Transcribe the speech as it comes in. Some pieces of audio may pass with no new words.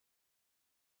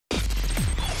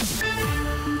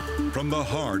from the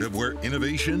heart of where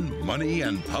innovation, money,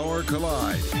 and power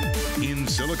collide. In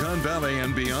Silicon Valley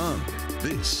and beyond,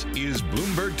 this is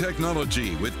Bloomberg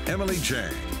Technology with Emily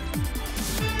Chang.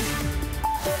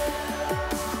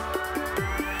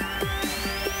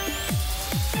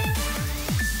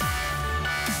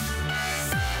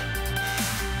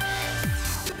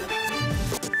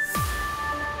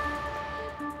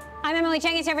 I'm Emily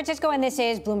Chang in San Francisco, and this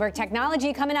is Bloomberg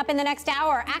Technology. Coming up in the next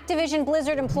hour, Activision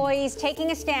Blizzard employees taking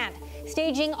a stand,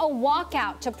 staging a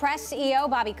walkout to press CEO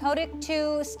Bobby Kotick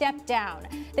to step down.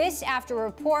 This after a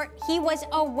report he was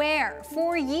aware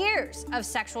for years of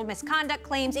sexual misconduct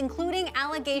claims, including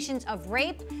allegations of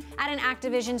rape at an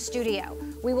Activision studio.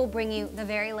 We will bring you the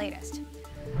very latest.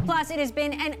 Plus, it has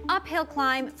been an uphill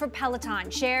climb for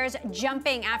Peloton. Shares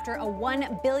jumping after a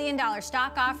 $1 billion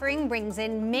stock offering brings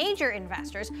in major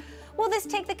investors. Will this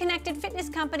take the connected fitness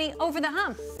company over the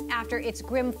hump? After its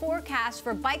grim forecast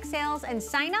for bike sales and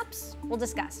signups, we'll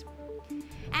discuss.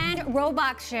 And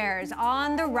Roblox shares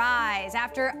on the rise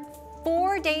after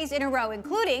 4 days in a row,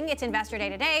 including its Investor Day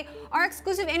today, our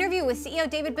exclusive interview with CEO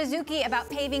David Baszucki about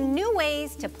paving new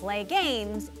ways to play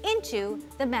games into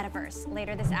the metaverse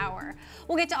later this hour.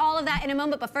 We'll get to all of that in a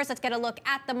moment, but first let's get a look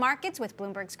at the markets with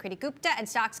Bloomberg's Kriti Gupta and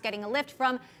stocks getting a lift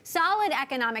from solid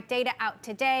economic data out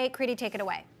today. Kriti, take it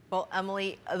away. Well,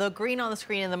 Emily, the green on the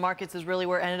screen in the markets is really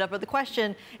where it ended up. But the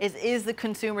question is the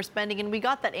consumer spending? And we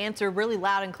got that answer really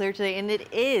loud and clear today. And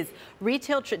it is.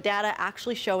 Retail data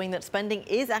actually showing that spending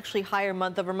is actually higher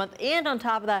month over month. And on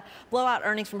top of that, blowout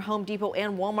earnings from Home Depot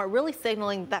and Walmart really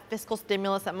signaling that fiscal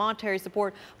stimulus, that monetary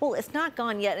support, well, it's not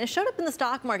gone yet. And it showed up in the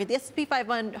stock market. The S&P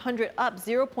 500 up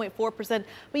 0.4%.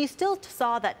 But you still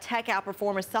saw that tech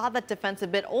outperformance, saw that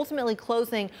defensive bid, ultimately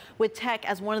closing with tech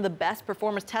as one of the best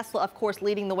performers. Tesla, of course,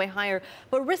 leading the way higher,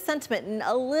 but risk sentiment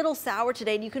a little sour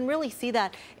today, and you can really see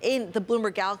that in the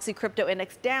Bloomberg Galaxy Crypto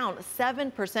Index down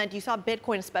 7%. You saw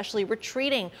Bitcoin especially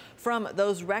retreating from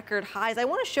those record highs. I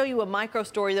want to show you a micro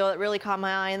story though that really caught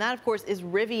my eye, and that of course is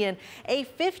Rivian, a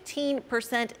 15%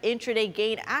 intraday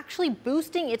gain, actually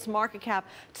boosting its market cap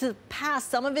to pass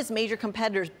some of its major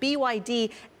competitors, BYD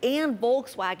and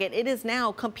Volkswagen. It is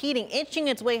now competing, inching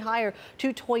its way higher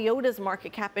to Toyota's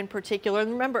market cap in particular. And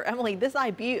remember, Emily, this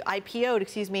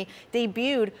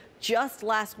debuted just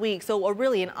last week. So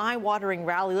really an eye-watering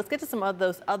rally. Let's get to some of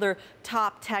those other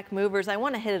top tech movers. I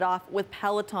want to hit it off with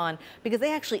Peloton because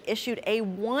they actually issued a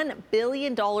 $1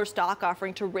 billion stock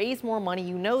offering to raise more money.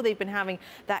 You know they've been having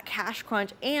that cash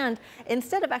crunch. And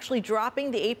instead of actually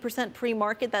dropping the 8%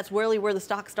 pre-market, that's really where the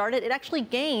stock started, it actually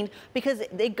gained because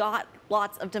they got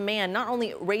lots of demand, not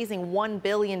only raising $1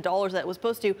 billion that was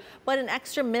supposed to, but an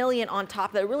extra million on top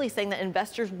of that, really saying that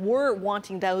investors were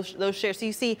wanting those shares. So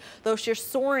you see those shares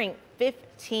soaring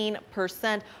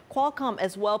 15%. Qualcomm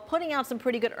as well, putting out some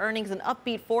pretty good earnings and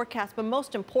upbeat forecasts, but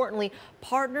most importantly,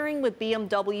 partnering with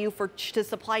BMW to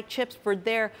supply chips for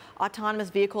their autonomous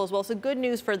vehicle as well. So good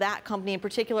news for that company in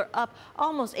particular, up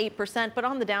almost 8%. But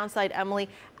on the downside, Emily,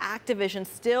 Activision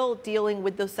still dealing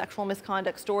with those sexual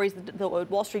misconduct stories. The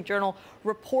Wall Street Journal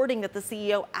reporting that the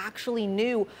CEO actually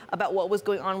knew about what was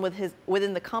going on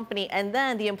within the company, and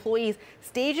then the employees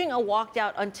staging a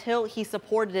walkout until he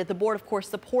supported it. The board, of course,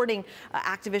 supporting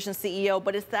Activision CEO,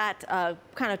 but it's that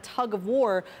kind of tug of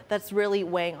war that's really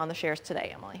weighing on the shares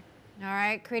today, Emily. All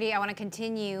right, Kriti, I want to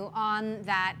continue on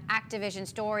that Activision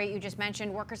story. You just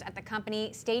mentioned workers at the company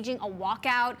staging a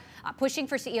walkout, pushing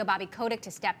for CEO Bobby Kotick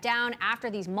to step down after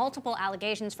these multiple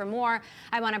allegations. For more,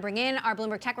 I want to bring in our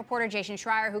Bloomberg tech reporter, Jason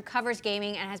Schreier, who covers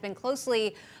gaming and has been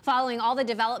closely following all the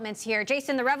developments here.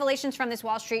 Jason, the revelations from this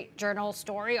Wall Street Journal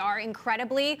story are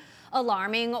incredibly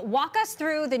alarming. Walk us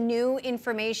through the new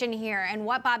information here and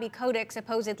what Bobby Kotick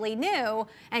supposedly knew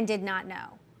and did not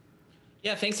know.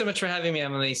 Yeah, thanks so much for having me,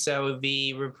 Emily. So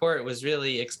the report was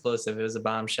really explosive. It was a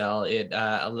bombshell. It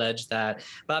alleged that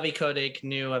Bobby Kotick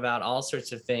knew about all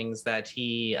sorts of things, that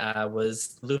he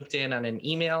was looped in on an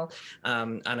email,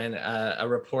 on a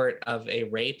report of a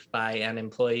rape by an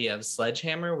employee of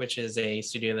Sledgehammer, which is a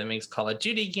studio that makes Call of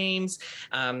Duty games.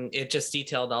 It just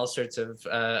detailed all sorts of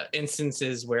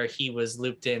instances where he was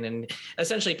looped in and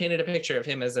essentially painted a picture of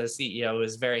him as a CEO who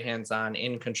is very hands-on,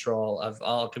 in control of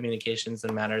all communications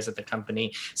and matters at the company.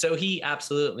 So he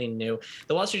absolutely knew.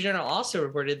 The Wall Street Journal also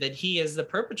reported that he is the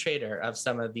perpetrator of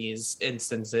some of these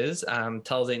instances,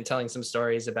 telling some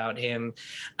stories about him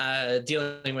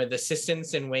dealing with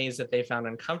assistants in ways that they found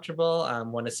uncomfortable.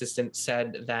 One assistant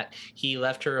said that he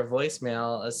left her a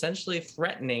voicemail essentially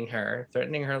threatening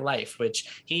her life,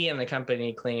 which he and the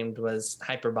company claimed was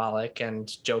hyperbolic and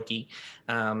jokey.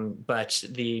 But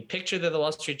the picture that the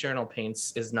Wall Street Journal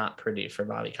paints is not pretty for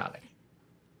Bobby Kotick.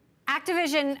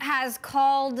 Activision has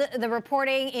called the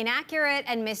reporting inaccurate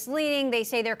and misleading. They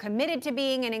say they're committed to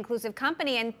being an inclusive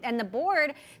company, and the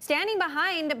board standing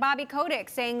behind Bobby Kotick,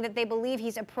 saying that they believe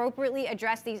he's appropriately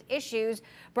addressed these issues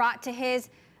brought to his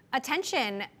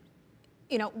attention.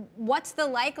 You know, what's the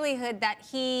likelihood that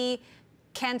he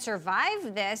can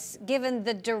survive this, given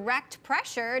the direct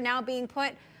pressure now being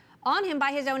put on him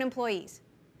by his own employees?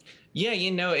 Yeah,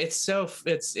 you know, it's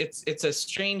a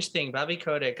strange thing. Bobby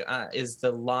Kotick is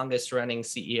the longest running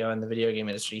CEO in the video game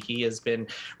industry. He has been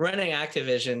running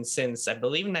Activision since, I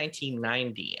believe,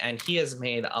 1990, and he has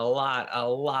made a lot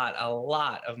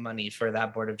of money for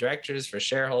that board of directors, for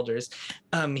shareholders.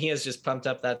 He has just pumped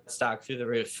up that stock through the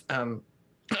roof.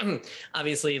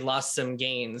 Obviously lost some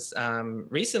gains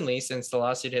recently since the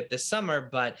lawsuit hit this summer,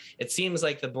 but it seems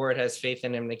like the board has faith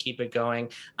in him to keep it going.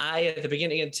 At the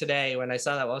beginning of today, when I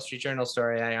saw that Wall Street Journal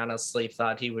story, I honestly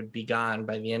thought he would be gone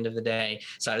by the end of the day.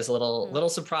 So I was a little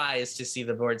surprised to see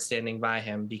the board standing by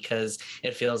him, because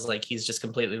it feels like he's just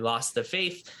completely lost the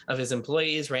faith of his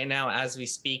employees. Right now, as we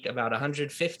speak, about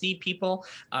 150 people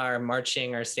are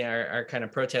marching or are kind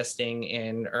of protesting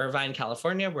in Irvine,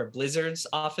 California, where Blizzard's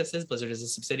office is. Blizzard is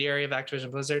a subsidiary of Activision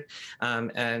Blizzard,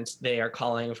 and they are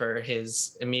calling for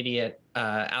his immediate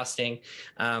ousting.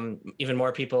 Even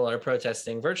more people are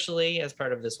protesting virtually as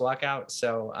part of this walkout.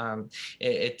 So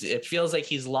it feels like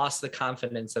he's lost the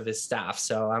confidence of his staff.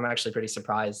 So I'm actually pretty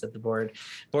surprised that the board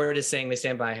is saying they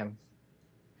stand by him.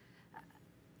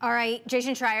 All right,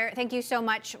 Jason Schreier, thank you so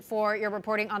much for your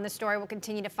reporting on the story. We'll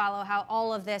continue to follow how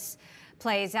all of this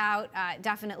plays out.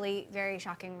 Definitely very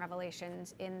shocking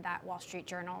revelations in that Wall Street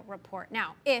Journal report.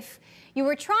 Now, if you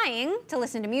were trying to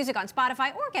listen to music on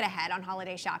Spotify or get ahead on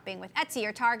holiday shopping with Etsy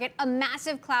or Target, a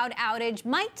massive cloud outage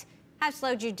might have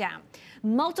slowed you down.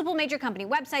 Multiple major company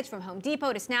websites, from Home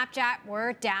Depot to Snapchat,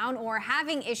 were down or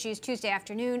having issues Tuesday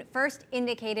afternoon, first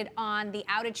indicated on the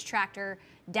outage tracker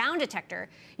down detector.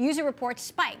 User reports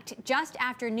spiked just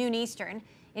after noon Eastern.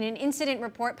 In an incident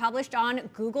report published on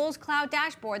Google's cloud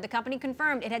dashboard, the company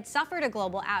confirmed it had suffered a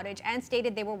global outage and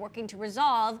stated they were working to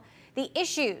resolve the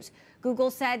issues.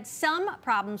 Google said some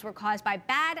problems were caused by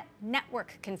bad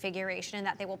network configuration and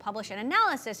that they will publish an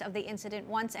analysis of the incident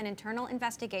once an internal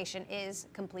investigation is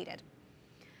completed.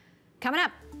 Coming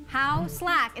up, how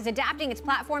Slack is adapting its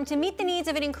platform to meet the needs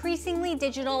of an increasingly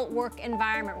digital work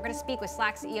environment. We're going to speak with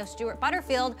Slack CEO Stuart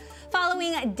Butterfield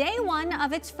following day one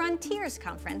of its Frontiers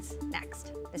conference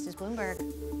next. This is Bloomberg.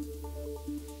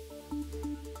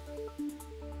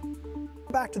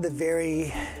 Back to the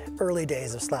very early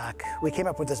days of Slack, we came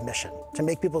up with this mission to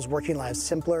make people's working lives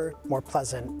simpler, more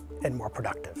pleasant, and more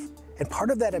productive. And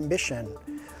part of that ambition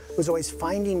was always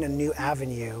finding a new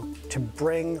avenue to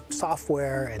bring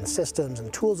software and systems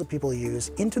and tools that people use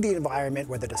into the environment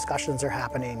where the discussions are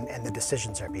happening and the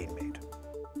decisions are being made.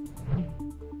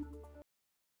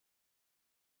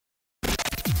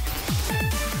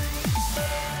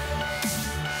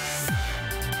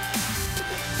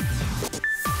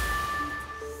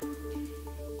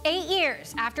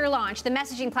 Years after launch, the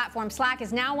messaging platform Slack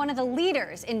is now one of the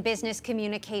leaders in business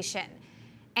communication.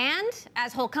 And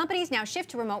as whole companies now shift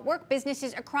to remote work,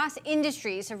 businesses across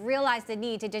industries have realized the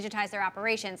need to digitize their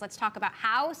operations. Let's talk about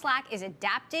how Slack is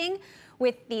adapting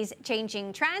with these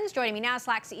changing trends. Joining me now,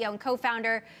 Slack CEO and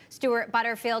co-founder Stuart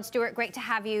Butterfield. Stuart, great to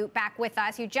have you back with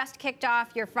us. You just kicked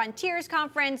off your Frontiers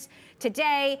conference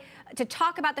today to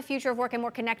talk about the future of work and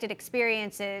more connected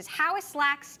experiences. How is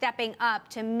Slack stepping up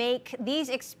to make these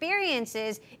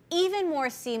experiences even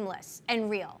more seamless and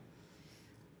real?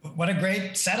 What a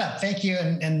great setup. Thank you,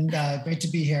 and great to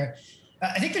be here.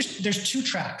 I think there's two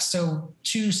tracks, so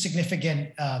two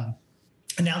significant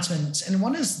announcements. And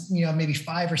one is, maybe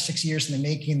 5 or 6 years in the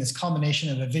making, this culmination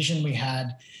of a vision we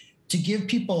had to give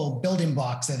people building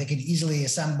blocks that they could easily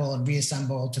assemble and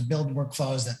reassemble to build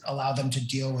workflows that allow them to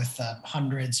deal with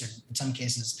hundreds, or in some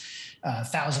cases,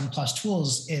 1,000+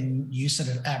 tools in use at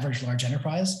an average large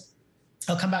enterprise.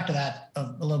 I'll come back to that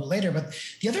a little bit later, but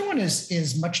the other one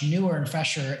is much newer and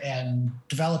fresher and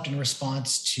developed in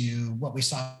response to what we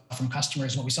saw from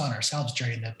customers, what we saw in ourselves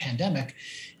during the pandemic.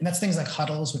 And that's things like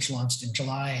Huddles, which launched in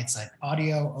July. It's like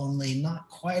audio only, not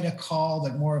quite a call,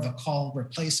 but more of a call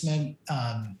replacement.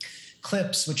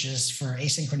 Clips, which is for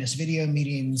asynchronous video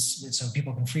meetings, so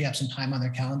people can free up some time on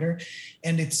their calendar.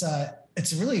 And it's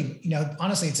really,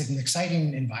 honestly, it's an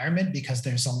exciting environment because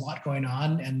there's a lot going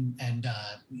on, and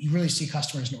you really see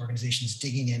customers and organizations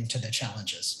digging into the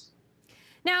challenges.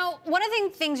 Now, one of the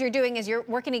things you're doing is you're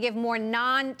working to give more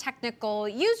non-technical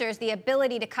users the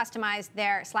ability to customize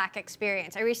their Slack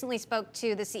experience. I recently spoke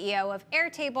to the CEO of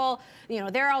Airtable.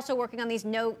 They're also working on these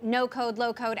no-code,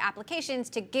 low-code applications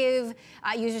to give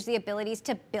users the abilities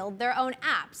to build their own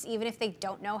apps, even if they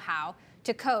don't know how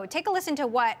to code. Take a listen to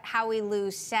what Howie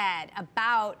Liu said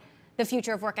about the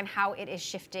future of work and how it is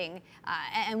shifting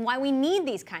and why we need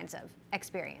these kinds of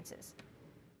experiences.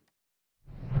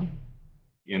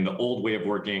 In the old way of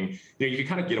working, you could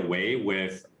kind of get away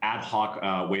with ad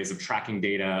hoc ways of tracking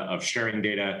data, of sharing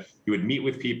data. You would meet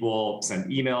with people, send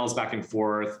emails back and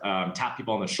forth, tap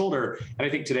people on the shoulder. And I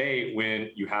think today,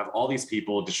 when you have all these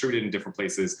people distributed in different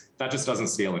places, that just doesn't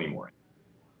scale anymore.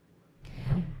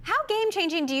 How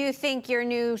game-changing do you think your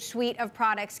new suite of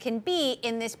products can be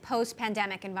in this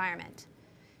post-pandemic environment?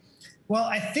 Well,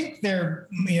 I think they're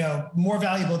more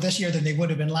valuable this year than they would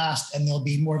have been last, and they'll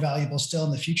be more valuable still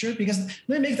in the future. Because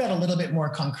let me make that a little bit more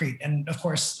concrete. And of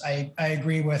course, I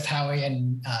agree with Howie,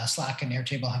 and Slack and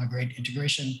Airtable have a great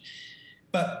integration.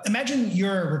 But imagine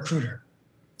you're a recruiter,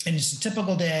 and it's a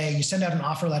typical day. You send out an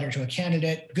offer letter to a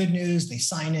candidate. Good news, they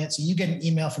sign it. So you get an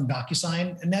email from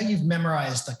DocuSign, and now you've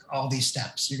memorized all these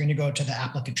steps. You're going to go to the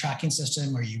applicant tracking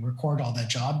system where you record all the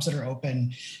jobs that are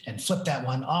open and flip that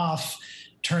one off.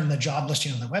 Turn the job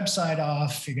listing on the website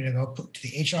off. You're going to go to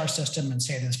the HR system and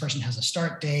say that this person has a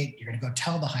start date. You're going to go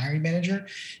tell the hiring manager.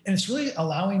 And it's really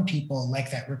allowing people like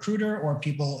that recruiter or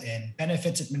people in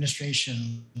benefits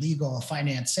administration, legal,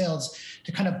 finance, sales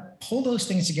to kind of pull those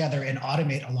things together and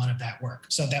automate a lot of that work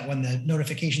so that when the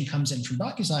notification comes in from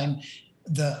DocuSign,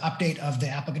 the update of the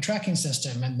applicant tracking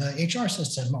system and the HR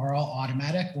system are all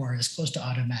automatic or as close to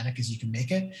automatic as you can make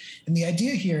it. And the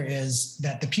idea here is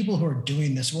that the people who are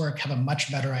doing this work have a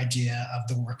much better idea of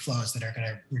the workflows that are going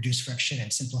to reduce friction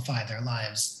and simplify their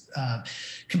lives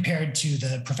compared to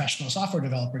the professional software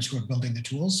developers who are building the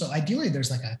tools. So ideally,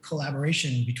 there's like a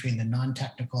collaboration between the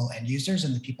non-technical end users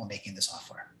and the people making the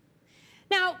software.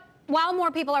 Now, while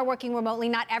more people are working remotely,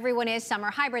 not everyone is. Some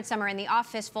are hybrid, some are in the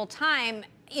office full time.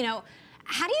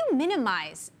 How do you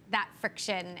minimize that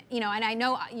friction? And I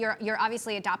know you're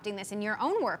obviously adopting this in your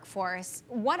own workforce.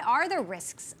 What are the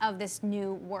risks of this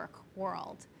new work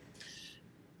world?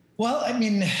 Well, I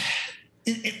mean,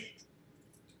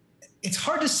 it's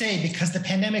hard to say because the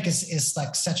pandemic is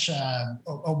like such a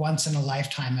once in a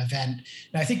lifetime event.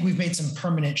 And I think we've made some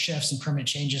permanent shifts and permanent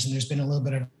changes, and there's been a little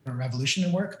bit of a revolution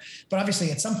in work. But obviously,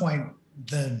 at some point,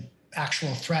 the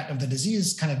actual threat of the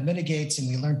disease kind of mitigates and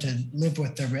we learn to live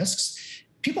with the risks.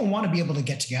 People want to be able to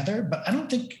get together, but I don't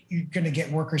think you're going to get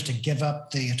workers to give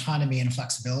up the autonomy and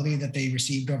flexibility that they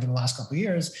received over the last couple of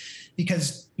years,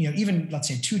 because even let's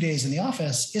say 2 days in the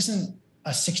office isn't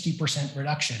a 60%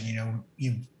 reduction.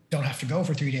 You don't have to go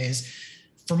for 3 days.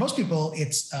 For most people,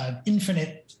 it's an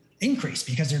infinite increase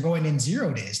because they're going in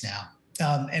 0 days now.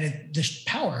 The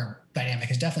power dynamic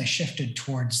has definitely shifted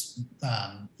towards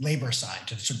labor side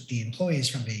to the employees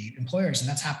from the employers, and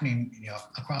that's happening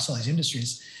across all these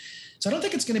industries. So I don't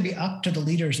think it's going to be up to the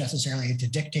leaders necessarily to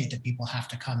dictate that people have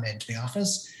to come into the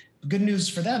office. The good news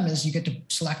for them is you get to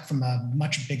select from a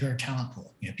much bigger talent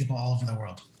pool, people all over the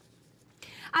world.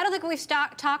 I don't think we've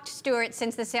talked, Stuart,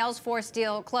 since the Salesforce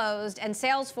deal closed, and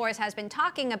Salesforce has been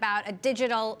talking about a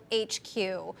digital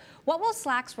HQ. What will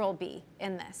Slack's role be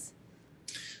in this?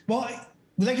 Well,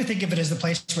 we like to think of it as the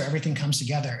place where everything comes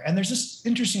together. And there's this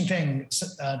interesting thing.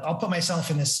 I'll put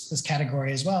myself in this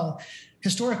category as well.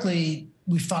 Historically,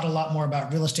 we've thought a lot more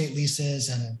about real estate leases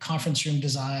and conference room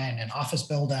design and office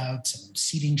build outs and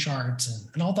seating charts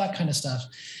and all that kind of stuff.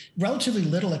 Relatively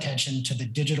little attention to the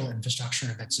digital infrastructure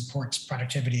that supports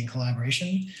productivity and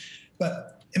collaboration.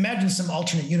 But imagine some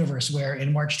alternate universe where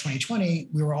in March 2020,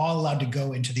 we were all allowed to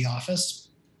go into the office,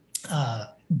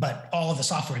 but all of the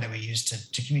software that we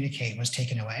used to communicate was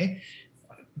taken away.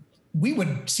 We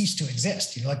would cease to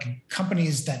exist. Like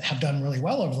companies that have done really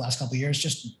well over the last couple of years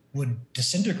just would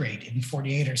disintegrate in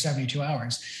 48 or 72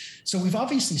 hours. So we've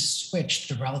obviously switched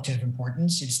the relative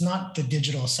importance. It's not the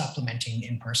digital supplementing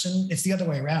in person. It's the other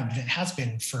way around. And it has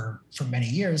been for many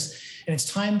years. And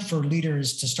it's time for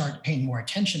leaders to start paying more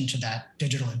attention to that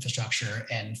digital infrastructure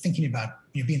and thinking about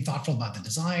being thoughtful about the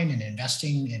design and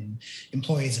investing in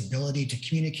employees' ability to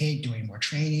communicate, doing more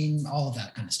training, all of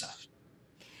that kind of stuff.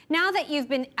 Now that you've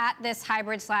been at this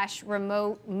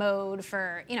hybrid/remote mode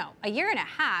for, a year and a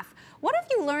half, what have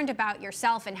you learned about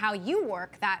yourself and how you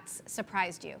work that's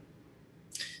surprised you?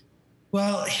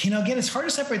 Well, again, it's hard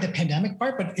to separate the pandemic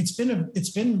part, but it's been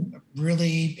a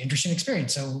really interesting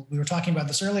experience. So we were talking about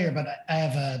this earlier, but I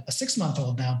have a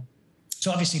 6-month-old now.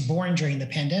 So obviously born during the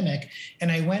pandemic,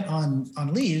 and I went on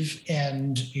leave,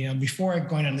 and before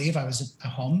going on leave, I was at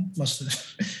home most of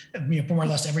the, more or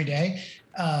less every day.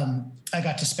 I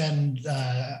got to spend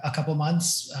a couple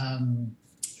months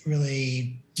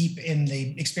really deep in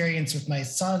the experience with my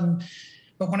son,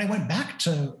 but when I went back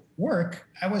to work,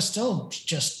 I was still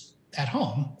just at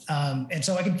home. And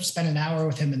so I could spend an hour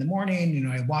with him in the morning.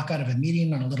 I walk out of a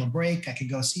meeting on a little break, I could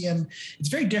go see him. It's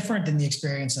very different than the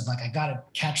experience of I got to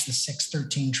catch the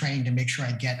 6:13 train to make sure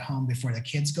I get home before the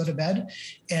kids go to bed.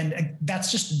 And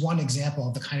that's just one example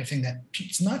of the kind of thing that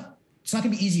it's not going to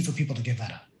be easy for people to give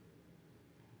that up.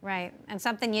 Right, and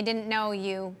something you didn't know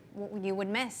you would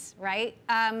miss, right?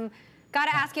 Got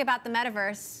to ask you about the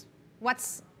metaverse.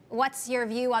 What's your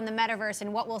view on the metaverse,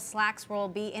 and what will Slack's role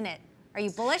be in it? Are you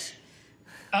bullish?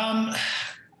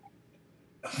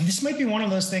 This might be one of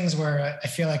those things where I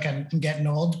feel like I'm getting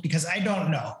old, because I don't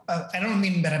know. I don't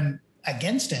mean that I'm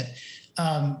against it,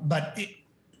 but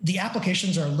the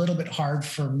applications are a little bit hard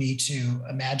for me to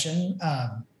imagine.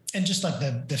 And just like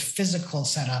the physical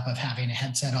setup of having a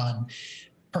headset on,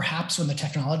 perhaps when the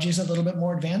technology is a little bit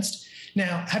more advanced.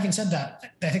 Now, having said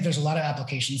that, I think there's a lot of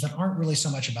applications that aren't really so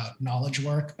much about knowledge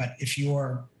work, but if you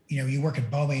work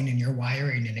at Boeing and you're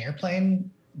wiring an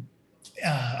airplane,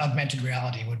 augmented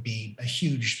reality would be a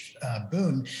huge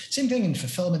boon. Same thing in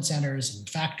fulfillment centers and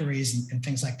factories and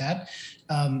things like that.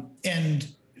 And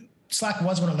Slack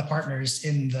was one of the partners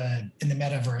in the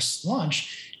metaverse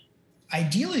launch.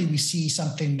 Ideally, we see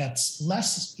something that's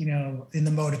less, in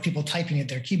the mode of people typing at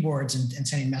their keyboards and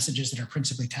sending messages that are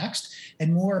principally text,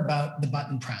 and more about the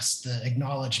button press, the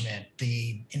acknowledgement,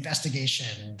 the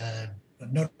investigation, the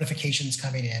notifications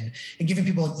coming in, and giving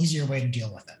people an easier way to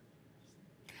deal with it.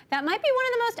 That might be one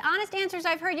of the most honest answers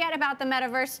I've heard yet about the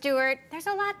metaverse, Stuart. There's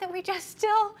a lot that we just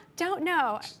still don't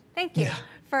know. Thank you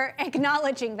for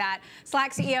acknowledging that.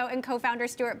 Slack CEO and co-founder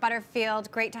Stuart Butterfield,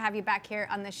 great to have you back here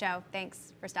on the show.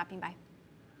 Thanks for stopping by.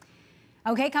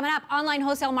 Okay, coming up, online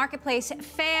wholesale marketplace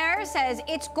Faire says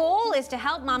its goal is to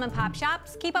help mom and pop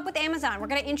shops keep up with Amazon. We're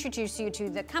going to introduce you to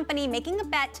the company making a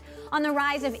bet on the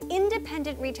rise of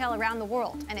independent retail around the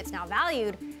world, and it's now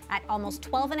valued at almost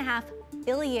 $12.5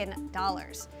 billion.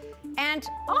 And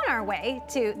on our way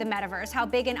to the metaverse, how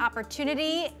big an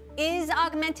opportunity is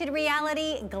augmented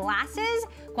reality glasses?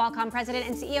 Qualcomm president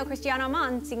and CEO Cristiano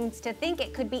Amon seems to think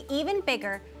it could be even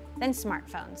bigger than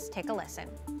smartphones. Take a listen.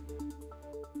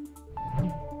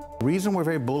 The reason we're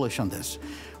very bullish on this,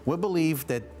 we believe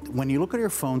that when you look at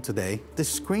your phone today, the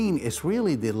screen is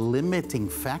really the limiting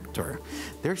factor.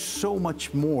 There's so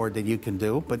much more that you can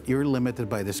do, but you're limited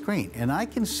by the screen. And I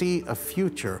can see a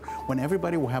future when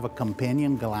everybody will have a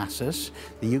companion glasses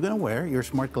that you're going to wear, your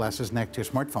smart glasses next to your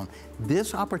smartphone.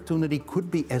 This opportunity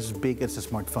could be as big as the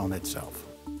smartphone itself.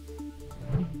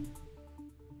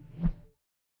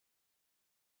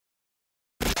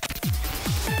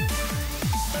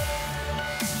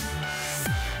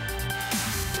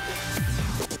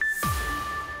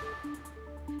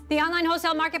 The online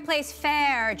wholesale marketplace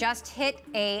Faire just hit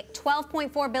a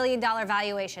 $12.4 billion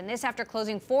valuation. This after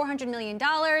closing $400 million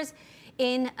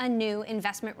in a new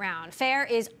investment round. Faire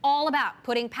is all about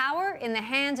putting power in the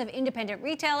hands of independent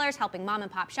retailers, helping mom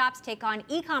and pop shops take on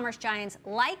e-commerce giants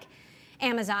like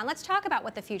Amazon. Let's talk about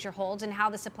what the future holds and how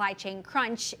the supply chain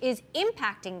crunch is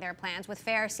impacting their plans with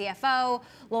Faire CFO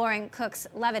Lauren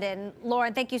Cooks-Levitin.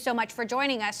 Lauren, thank you so much for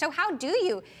joining us. So how do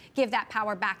you give that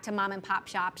power back to mom and pop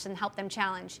shops and help them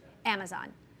challenge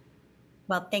Amazon?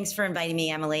 Well, thanks for inviting me,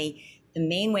 Emily. The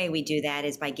main way we do that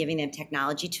is by giving them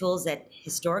technology tools that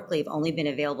historically have only been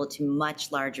available to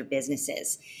much larger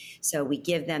businesses. So we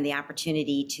give them the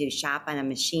opportunity to shop on a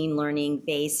machine learning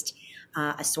based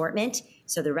assortment.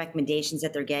 So the recommendations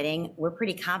that they're getting, we're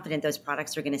pretty confident those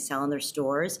products are going to sell in their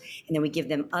stores. And then we give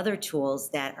them other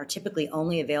tools that are typically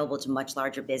only available to much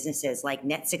larger businesses, like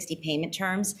net 60 payment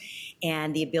terms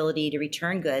and the ability to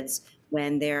return goods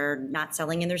when they're not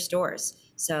selling in their stores.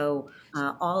 So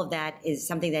all of that is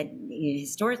something that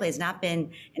historically has not been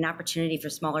an opportunity for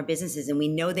smaller businesses. And we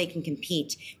know they can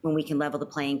compete when we can level the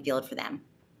playing field for them.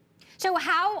 So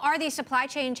how are these supply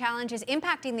chain challenges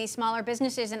impacting these smaller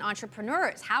businesses and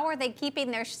entrepreneurs? How are they keeping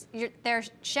their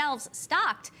shelves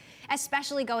stocked,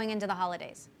 especially going into the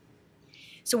holidays?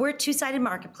 So we're a two-sided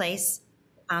marketplace.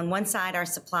 On one side, our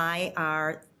supply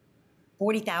are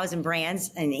 40,000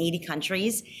 brands in 80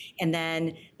 countries. And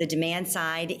then the demand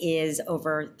side is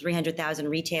over 300,000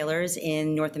 retailers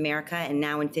in North America and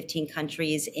now in 15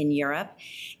 countries in Europe.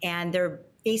 And they're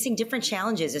facing different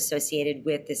challenges associated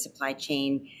with the supply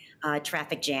chain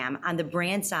traffic jam. On the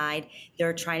brand side,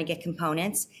 they're trying to get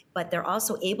components. but they're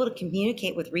also able to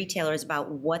communicate with retailers about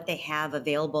what they have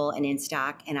available and in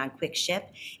stock and on quick ship.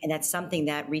 And that's something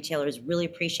that retailers really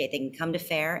appreciate. They can come to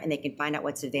fair and they can find out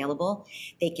what's available.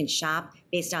 They can shop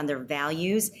based on their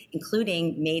values,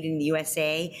 including made in the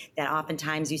USA, that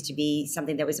oftentimes used to be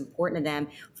something that was important to them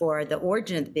for the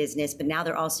origin of the business, but now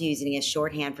they're also using it as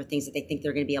shorthand for things that they think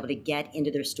they're going to be able to get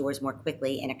into their stores more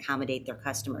quickly and accommodate their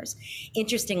customers.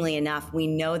 Interestingly enough, we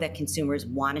know that consumers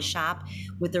want to shop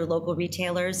with their local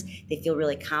retailers. They feel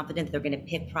really confident that they're going to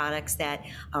pick products that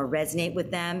resonate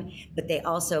with them, but they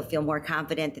also feel more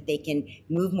confident that they can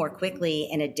move more quickly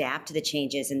and adapt to the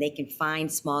changes, and they can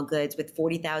find small goods with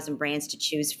 40,000 brands to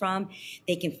choose from.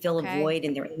 They can fill a void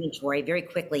in their inventory very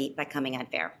quickly by coming on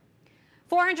fair.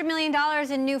 $400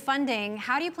 million in new funding.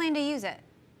 How do you plan to use it?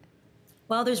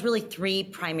 Well, there's really three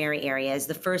primary areas.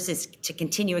 The first is to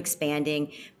continue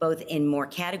expanding both in more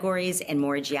categories and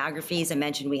more geographies. I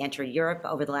mentioned we entered Europe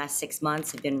over the last 6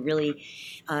 months. Have been really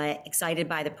excited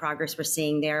by the progress we're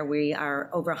seeing there. We are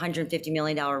over $150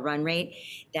 million run rate.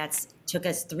 That's took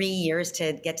us 3 years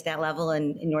to get to that level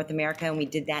in North America, and we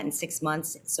did that in 6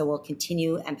 months. So we'll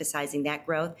continue emphasizing that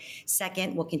growth.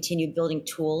 Second, we'll continue building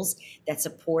tools that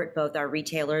support both our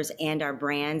retailers and our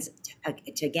brands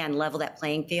to again, level that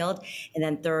playing field. And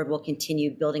then third, we'll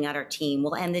continue building out our team.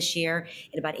 We'll end this year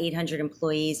at about 800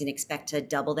 employees and expect to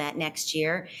double that next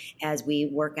year as we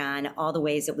work on all the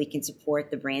ways that we can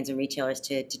support the brands and retailers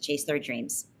to chase their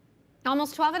dreams.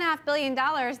 Almost $12.5 billion.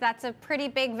 That's a pretty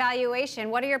big valuation.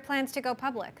 What are your plans to go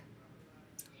public?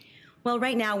 Well,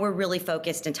 right now we're really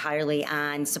focused entirely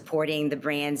on supporting the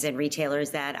brands and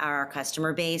retailers that are our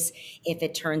customer base. If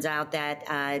it turns out that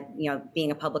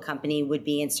being a public company would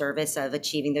be in service of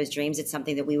achieving those dreams, it's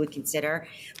something that we would consider.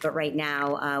 But right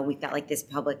now, we felt like this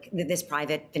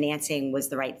private financing was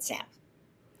the right step.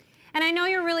 And I know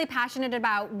you're really passionate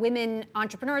about women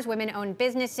entrepreneurs, women-owned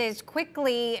businesses.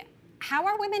 Quickly, how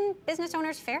are women business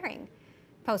owners faring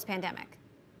post-pandemic?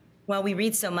 Well, we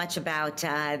read so much about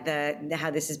how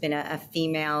this has been a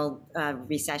female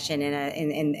recession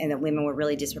and that women were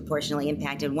really disproportionately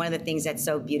impacted. One of the things that's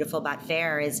so beautiful about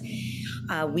FAIR is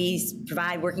we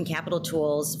provide working capital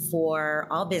tools for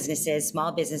all businesses,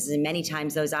 small businesses, and many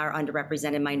times those are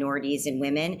underrepresented minorities and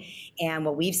women. And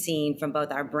what we've seen from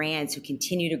both our brands who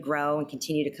continue to grow and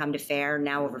continue to come to FAIR,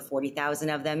 now over 40,000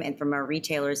 of them, and from our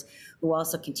retailers who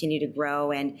also continue to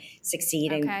grow and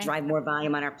succeed and drive more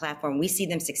volume on our platform, we see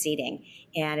them succeeding.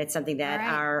 And it's something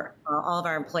that all of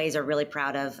our employees are really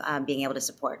proud of being able to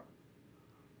support.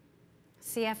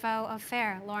 CFO of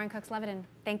FAIR, Lauren Cooks-Levitin,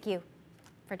 thank you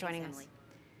for joining us.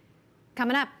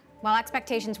 Coming up, while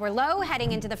expectations were low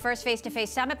heading into the first face-to-face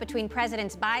summit between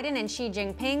Presidents Biden and Xi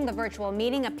Jinping, the virtual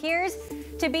meeting appears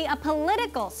to be a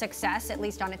political success, at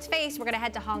least on its face. We're going to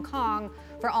head to Hong Kong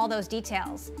for all those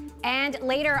details. And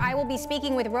later, I will be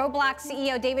speaking with Roblox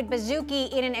CEO David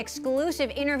Baszucki in an exclusive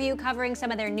interview covering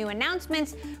some of their new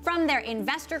announcements from their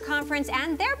investor conference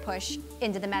and their push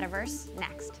into the metaverse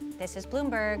next. This is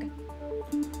Bloomberg.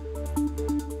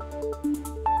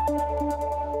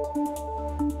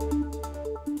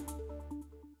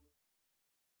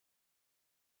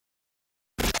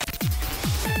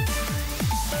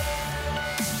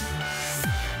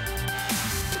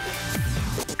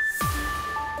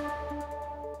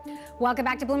 Welcome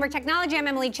back to Bloomberg Technology. I'm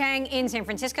Emily Chang in San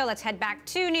Francisco. Let's head back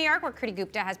to New York, where Kriti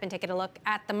Gupta has been taking a look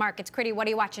at the markets. Kriti, what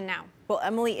are you watching now? Well,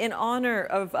 Emily, in honor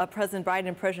of President Biden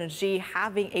and President Xi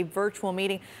having a virtual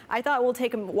meeting, I thought we'll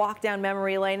take a walk down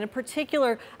memory lane, in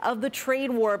particular of the trade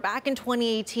war back in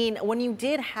 2018, when you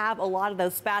did have a lot of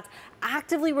those spats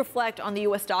actively reflect on the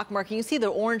U.S. stock market. You see the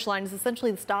orange line is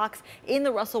essentially the stocks in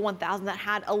the Russell 1000 that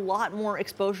had a lot more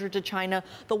exposure to China.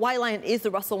 The white line is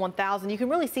the Russell 1000. You can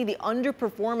really see the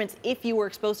underperformance if you were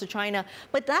exposed to China.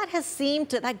 But that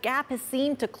gap has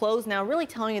seemed to close now, really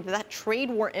telling you that trade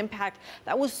war impact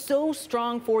that was so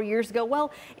strong 4 years ago,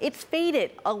 well, it's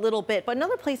faded a little bit. But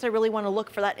another place I really want to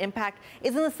look for that impact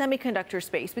is in the semiconductor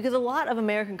space, because a lot of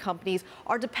American companies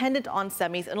are dependent on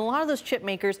semis, and a lot of those chip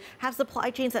makers have supply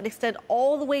chains that extend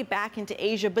all the way back into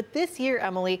Asia. But this year,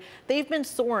 Emily, they've been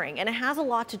soaring, and it has a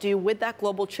lot to do with that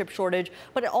global chip shortage,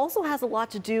 but it also has a lot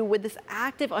to do with this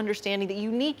active understanding that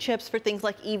you need chips for things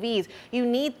like EVs. You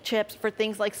need chips for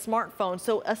things like smartphones.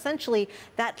 So essentially,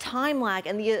 that time lag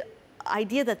and the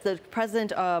idea that the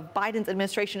president of Biden's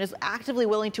administration is actively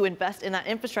willing to invest in that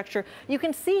infrastructure, you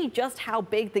can see just how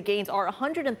big the gains are.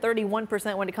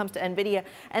 131% when it comes to NVIDIA,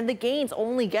 and the gains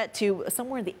only get to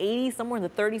somewhere in the 80s, somewhere in the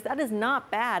 30s. That is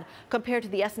not bad compared to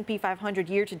the S&P 500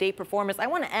 year-to-date performance. I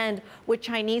want to end with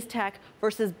Chinese tech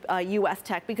versus U.S.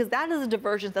 tech, because that is a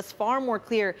divergence that's far more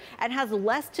clear and has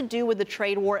less to do with the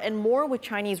trade war and more with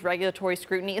Chinese regulatory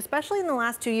scrutiny, especially in the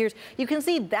last 2 years. You can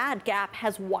see that gap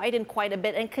has widened quite a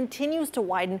bit and continues to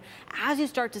widen as you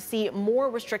start to see more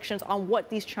restrictions on what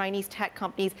these Chinese tech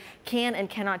companies can and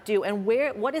cannot do. And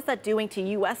what is that doing to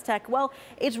U.S. tech? Well,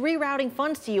 it's rerouting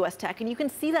funds to U.S. tech, and you can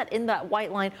see that in that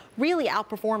white line, really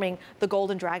outperforming the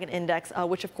Golden Dragon Index,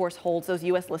 which of course holds those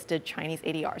U.S.-listed Chinese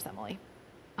ADRs, Emily.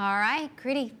 All right,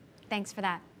 Kriti, thanks for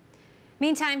that.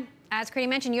 Meantime, as Kriti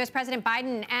mentioned, U.S. President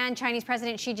Biden and Chinese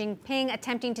President Xi Jinping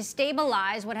attempting to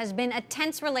stabilize what has been a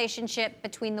tense relationship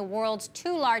between the world's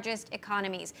two largest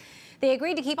economies. They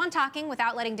agreed to keep on talking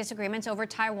without letting disagreements over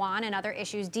Taiwan and other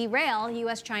issues derail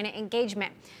U.S.-China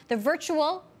engagement. The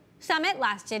virtual summit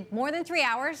lasted more than 3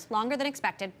 hours, longer than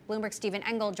expected. Bloomberg's Stephen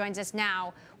Engel joins us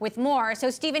now with more. So,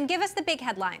 Stephen, give us the big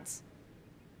headlines.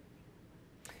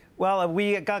 Well,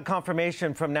 we got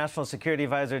confirmation from National Security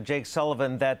Advisor Jake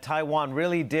Sullivan that Taiwan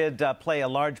really did play a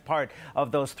large part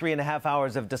of those 3.5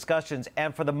 hours of discussions.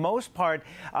 And for the most part,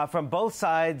 from both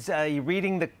sides,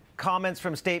 reading the comments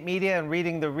from state media and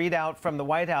reading the readout from the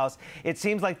White House, it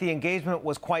seems like the engagement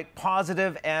was quite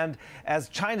positive. And as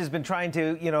China's been trying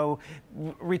to,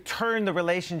 return the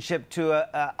relationship to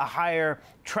a higher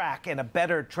track and a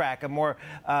better track, a more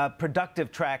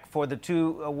productive track for the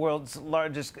two world's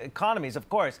largest economies, of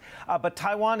course. But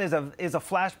Taiwan is a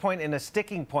flashpoint and a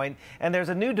sticking point, and there's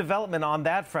a new development on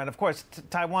that front. Of course,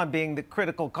 Taiwan being the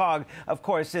critical cog, of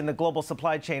course, in the global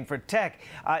supply chain for tech,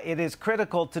 it is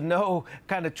critical to know,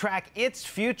 kind of track its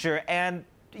future. And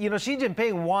Xi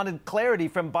Jinping wanted clarity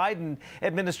from Biden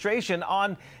administration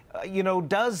on,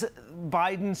 does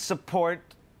Biden support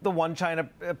the one China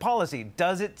policy?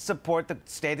 Does it support the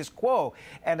status quo?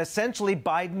 And essentially,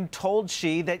 Biden told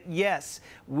Xi that, yes,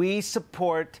 we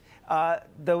support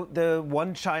the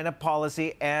one China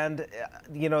policy, and,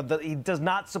 he does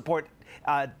not support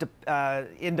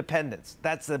independence.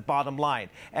 That's the bottom line.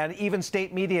 And even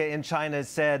state media in China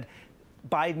said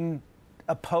Biden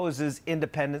opposes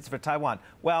independence for Taiwan.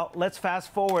 Well, let's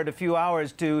fast forward a few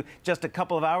hours to just a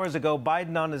couple of hours ago.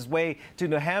 Biden, on his way to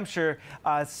New Hampshire,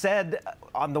 said,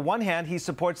 on the one hand, he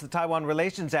supports the Taiwan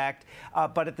Relations Act,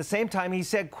 but at the same time, he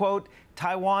said, quote,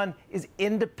 Taiwan is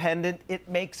independent. It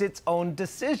makes its own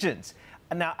decisions.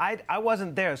 Now, I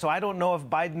wasn't there, so I don't know if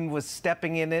Biden was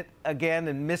stepping in it again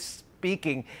and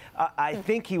misspeaking. I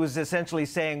think he was essentially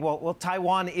saying, well,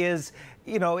 Taiwan is,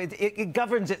 it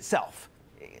governs itself.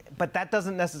 But that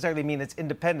doesn't necessarily mean it's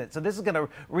independent. So this is going to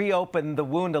reopen the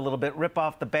wound a little bit, rip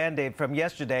off the Band-Aid from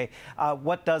yesterday.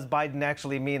 What does Biden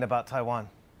actually mean about Taiwan?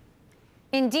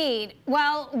 Indeed.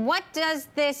 Well, what does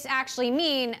this actually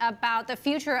mean about the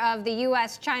future of the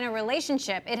U.S.-China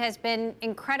relationship? It has been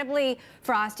incredibly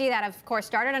frosty. That, of course,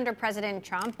 started under President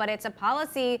Trump, but it's a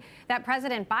policy that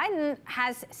President Biden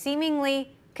has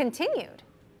seemingly continued.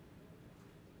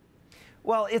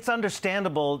 Well, it's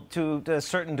understandable to a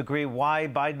certain degree why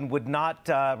Biden would not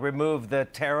remove the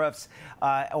tariffs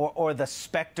or the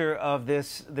specter of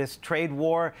this trade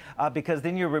war, because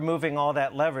then you're removing all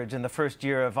that leverage in the first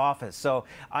year of office. So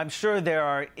I'm sure there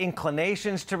are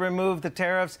inclinations to remove the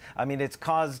tariffs. I mean, it's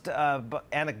caused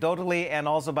anecdotally and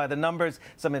also by the numbers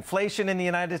some inflation in the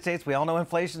United States. We all know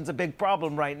inflation's a big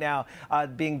problem right now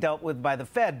being dealt with by the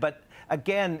Fed. But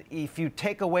again, if you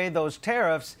take away those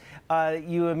tariffs,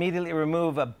 you immediately remove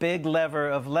a big lever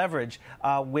of leverage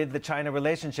with the China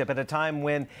relationship at a time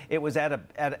when it was at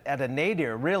a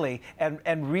nadir, really,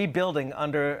 and rebuilding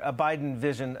under a Biden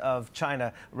vision of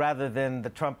China rather than the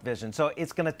Trump vision. So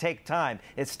it's going to take time.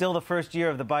 It's still the first year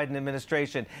of the Biden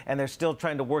administration, and they're still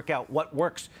trying to work out what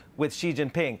works with Xi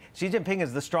Jinping. Xi Jinping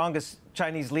is the strongest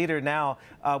Chinese leader now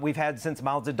we've had since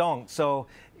Mao Zedong. So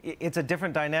it's a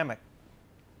different dynamic.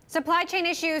 Supply chain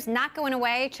issues not going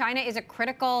away. China is a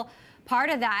critical part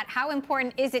of that. How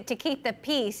important is it to keep the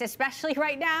peace, especially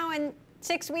right now and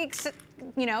 6 weeks,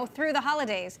 through the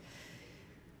holidays?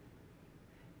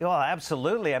 Well,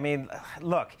 absolutely. I mean,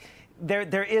 look,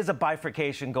 there is a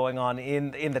bifurcation going on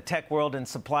in the tech world and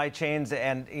supply chains,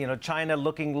 and China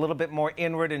looking a little bit more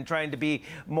inward and trying to be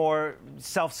more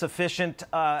self-sufficient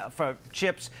for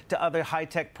chips to other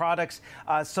high-tech products.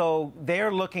 So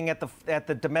they're looking at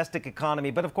the domestic economy,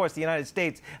 but of course the United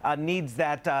States needs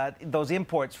those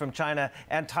imports from China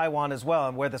and Taiwan as well,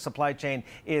 and where the supply chain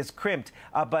is crimped.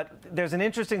 But there's an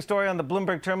interesting story on the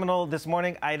Bloomberg terminal this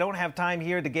morning. I don't have time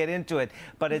here to get into it,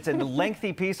 but it's a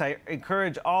lengthy piece. I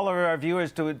encourage all of our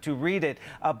viewers to read it,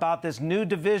 about this new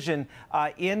division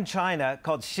in China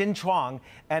called Xinchuang,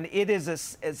 and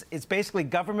it's basically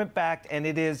government-backed, and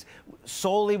it is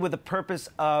solely with the purpose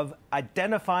of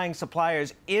identifying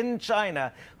suppliers in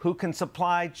China who can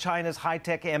supply China's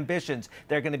high-tech ambitions.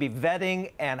 They're going to be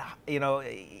vetting and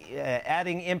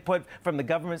adding input from the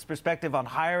government's perspective on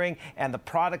hiring and the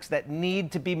products that need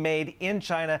to be made in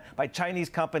China by Chinese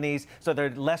companies, so they're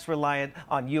less reliant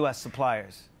on U.S.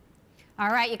 suppliers. All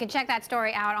right, you can check that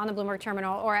story out on the Bloomberg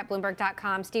terminal or at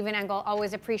Bloomberg.com. Stephen Engel,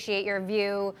 always appreciate your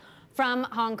view from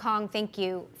Hong Kong. Thank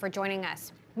you for joining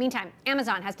us. Meantime,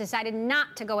 Amazon has decided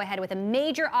not to go ahead with a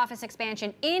major office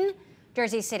expansion in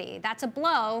Jersey City. That's a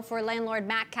blow for landlord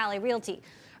Matt Calley Realty.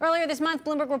 Earlier this month,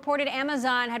 Bloomberg reported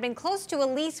Amazon had been close to a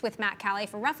lease with Matt Calley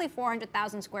for roughly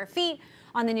 400,000 square feet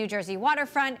on the New Jersey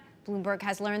waterfront. Bloomberg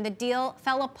has learned the deal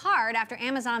fell apart after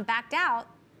Amazon backed out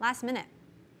last minute.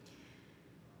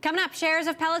 Coming up, shares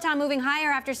of Peloton moving higher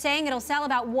after saying it'll sell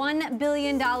about $1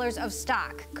 billion of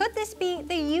stock. Could this be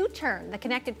the U-turn the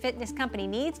connected fitness company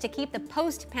needs to keep the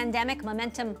post-pandemic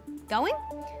momentum going?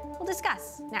 We'll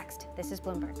discuss next. This is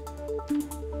Bloomberg.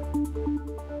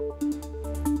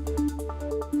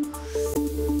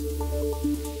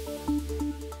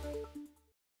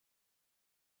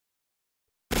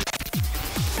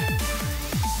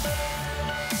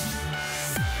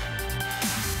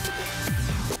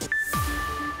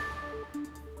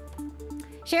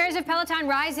 Shares of Peloton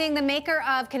rising, the maker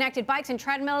of connected bikes and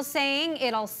treadmills saying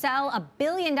it'll sell $1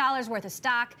 billion worth of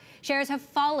stock. Shares have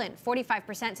fallen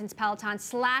 45% since Peloton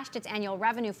slashed its annual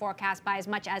revenue forecast by as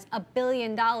much as $1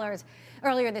 billion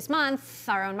earlier this month.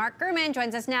 Our own Mark Gurman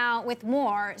joins us now with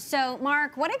more. So,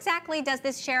 Mark, what exactly does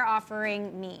this share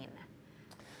offering mean?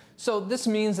 So this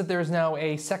means that there's now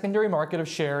a secondary market of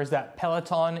shares that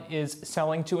Peloton is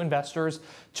selling to investors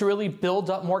to really build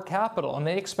up more capital, and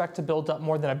they expect to build up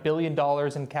more than $1 billion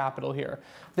in capital here.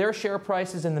 Their share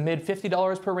price is in the mid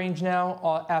 $50 per range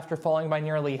now after falling by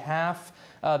nearly half.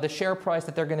 The share price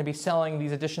that they're going to be selling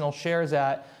these additional shares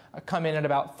at come in at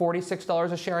about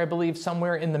 $46 a share, I believe,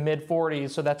 somewhere in the mid 40s.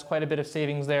 So that's quite a bit of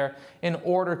savings there in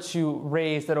order to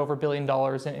raise that over $1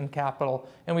 billion in capital.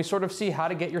 And we sort of see how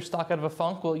to get your stock out of a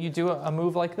funk. Well, you do a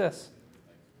move like this.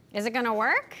 Is it going to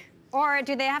work? Or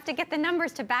do they have to get the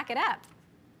numbers to back it up?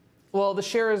 Well, the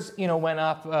shares, went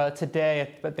up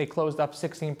today, but they closed up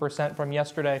 16% from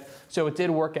yesterday. So it did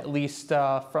work at least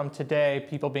from today,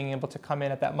 people being able to come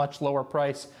in at that much lower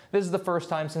price. This is the first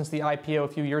time since the IPO a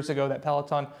few years ago that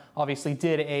Peloton obviously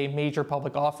did a major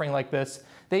public offering like this.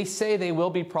 They say they will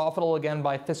be profitable again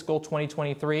by fiscal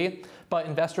 2023, but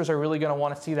investors are really going to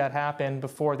want to see that happen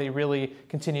before they really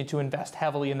continue to invest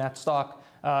heavily in that stock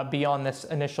beyond this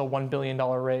initial $1 billion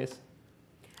raise.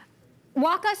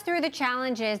 Walk us through the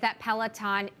challenges that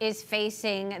Peloton is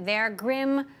facing, their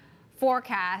grim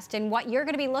forecast, and what you're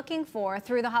going to be looking for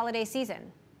through the holiday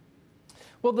season.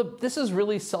 Well, this is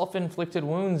really self-inflicted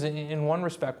wounds in one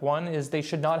respect. One is they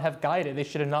should not have guided. They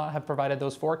should not have provided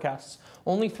those forecasts.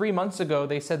 Only 3 months ago,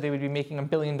 they said they would be making $1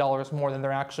 billion more than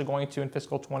they're actually going to in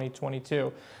fiscal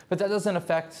 2022. But that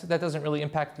doesn't really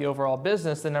impact the overall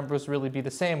business. The numbers really be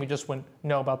the same. We just wouldn't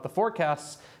know about the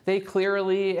forecasts. They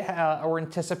clearly are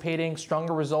anticipating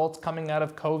stronger results coming out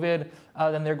of COVID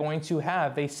than they're going to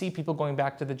have. They see people going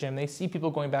back to the gym. They see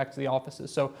people going back to the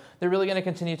offices. So they're really going to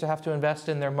continue to have to invest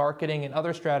in their marketing and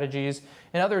other strategies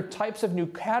and other types of new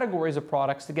categories of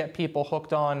products to get people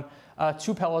hooked on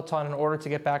to Peloton in order to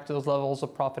get back to those levels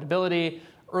of profitability.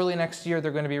 Early next year,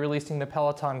 they're going to be releasing the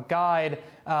Peloton Guide.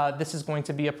 This is going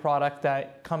to be a product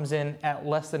that comes in at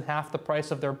less than half the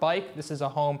price of their bike. This is a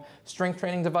home strength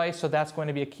training device, so that's going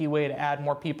to be a key way to add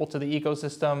more people to the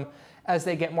ecosystem. As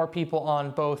they get more people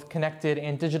on both connected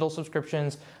and digital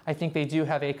subscriptions, I think they do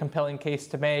have a compelling case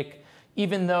to make.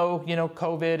 Even though,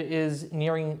 COVID is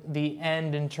nearing the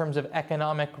end in terms of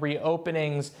economic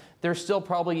reopenings, there still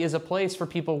probably is a place for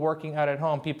people working out at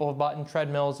home. People have bought in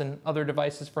treadmills and other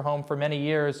devices for home for many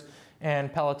years,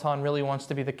 and Peloton really wants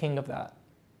to be the king of that.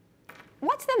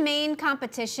 What's the main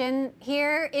competition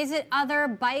here? Is it other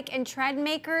bike and tread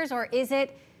makers, or is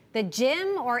it the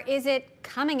gym, or is it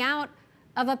coming out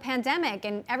of a pandemic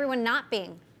and everyone not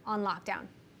being on lockdown?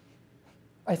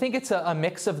 I think it's a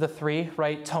mix of the three,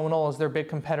 right? Tonal is their big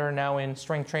competitor now in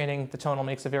strength training. The Tonal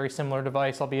makes a very similar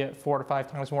device, albeit 4 to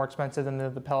 5 times more expensive than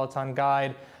the Peloton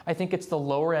Guide. I think it's the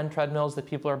lower end treadmills that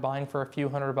people are buying for a few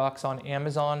 $100 on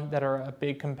Amazon that are a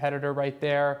big competitor right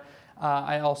there.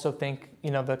 I also think,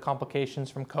 the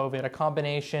complications from COVID, a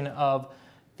combination of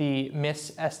the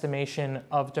misestimation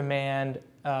of demand,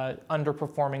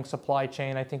 underperforming supply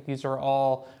chain. I think these are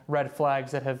all red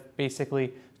flags that have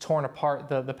basically torn apart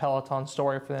the Peloton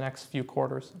story for the next few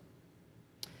quarters.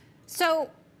 So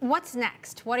what's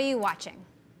next? What are you watching?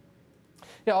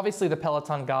 Yeah, obviously the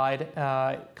Peloton Guide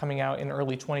coming out in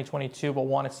early 2022. We'll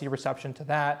want to see reception to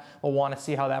that. We'll want to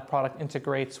see how that product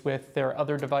integrates with their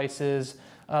other devices.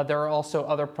 There are also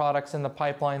other products in the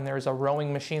pipeline. There's a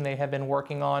rowing machine they have been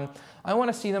working on. I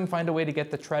want to see them find a way to get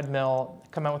the treadmill,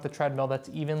 come out with a treadmill that's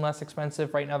even less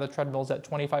expensive. Right now the treadmill's at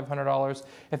 $2,500.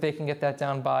 If they can get that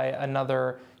down by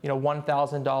another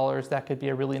 $1,000, that could be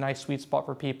a really nice sweet spot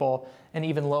for people. An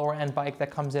even lower end bike that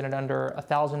comes in at under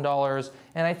 $1,000.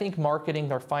 And I think marketing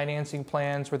their financing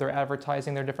plans where they're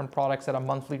advertising their different products at a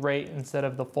monthly rate instead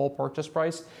of the full purchase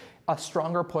price, a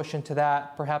stronger push into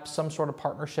that, perhaps some sort of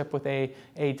partnership with a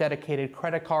dedicated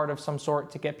credit card of some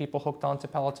sort to get people hooked onto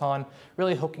Peloton,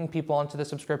 really hooking people onto the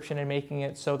subscription and making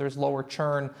it so there's lower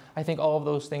churn. I think all of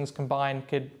those things combined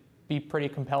could be pretty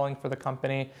compelling for the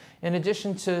company. In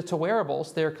addition to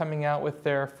wearables, they're coming out with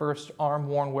their first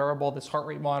arm-worn wearable, this heart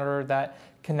rate monitor that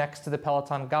connects to the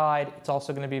Peloton Guide. It's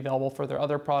also going to be available for their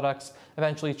other products,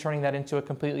 eventually turning that into a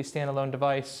completely standalone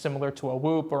device similar to a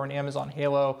Whoop or an Amazon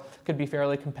Halo could be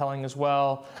fairly compelling as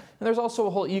well. And there's also a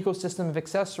whole ecosystem of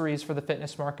accessories for the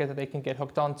fitness market that they can get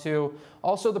hooked onto.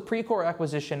 Also the Precor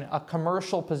acquisition, a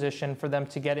commercial position for them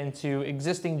to get into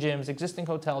existing gyms, existing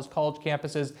hotels, college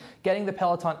campuses. Getting the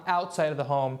Peloton outside of the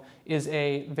home is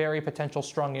a very potential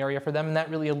strong area for them, and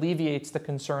that really alleviates the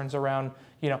concerns around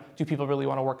do people really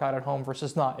want to work out at home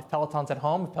versus not? If Peloton's at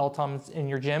home, if Peloton's in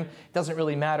your gym, it doesn't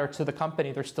really matter to the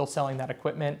company. They're still selling that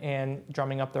equipment and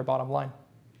drumming up their bottom line.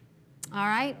 All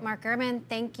right, Mark Gurman,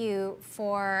 thank you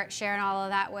for sharing all of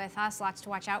that with us. Lots to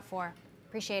watch out for.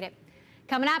 Appreciate it.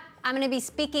 Coming up, I'm going to be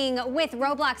speaking with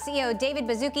Roblox CEO David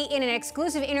Baszucki in an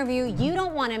exclusive interview you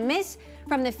don't want to miss,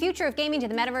 from the future of gaming to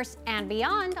the metaverse and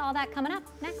beyond. All that coming up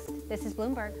next. This is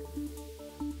Bloomberg.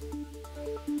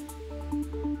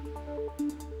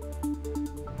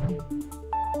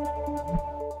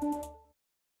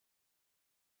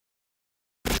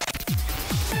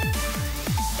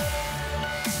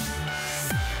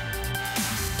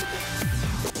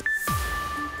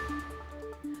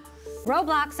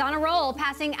 Roblox on a roll,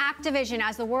 passing Activision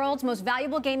as the world's most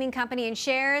valuable gaming company, in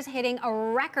shares hitting a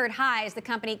record high as the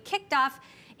company kicked off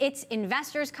its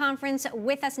investors conference.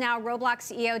 With us now,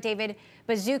 Roblox CEO David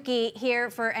Baszucki here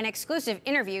for an exclusive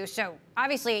interview. So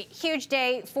obviously, huge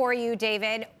day for you,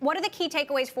 David. What are the key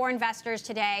takeaways for investors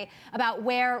today about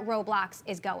where Roblox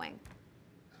is going?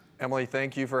 Emily,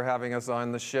 thank you for having us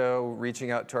on the show,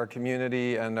 reaching out to our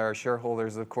community and our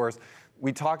shareholders, of course.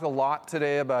 We talked a lot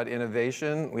today about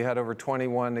innovation. We had over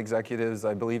 21 executives,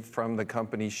 I believe, from the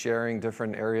company sharing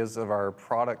different areas of our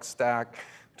product stack.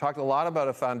 We talked a lot about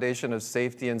a foundation of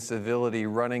safety and civility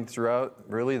running throughout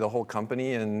really the whole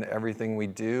company and everything we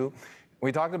do.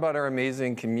 We talked about our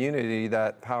amazing community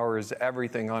that powers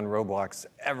everything on Roblox,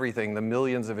 everything, the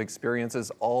millions of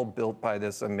experiences, all built by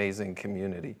this amazing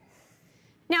community.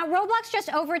 Now, Roblox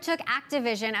just overtook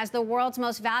Activision as the world's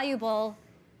most valuable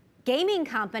gaming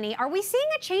company. Are we seeing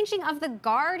a changing of the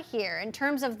guard here in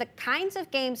terms of the kinds of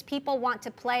games people want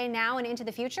to play now and into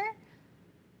the future?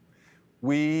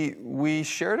 We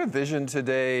shared a vision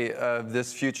today of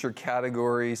this future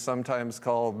category, sometimes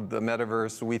called the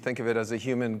metaverse. We think of it as a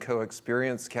human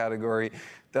co-experience category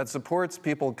that supports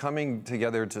people coming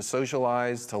together to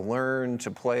socialize, to learn,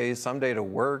 to play, someday to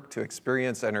work, to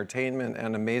experience entertainment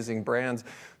and amazing brands.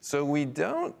 So we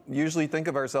don't usually think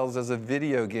of ourselves as a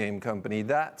video game company.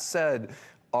 That said,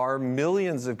 our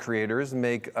millions of creators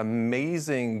make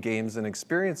amazing games and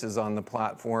experiences on the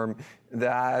platform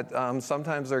that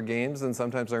sometimes are games and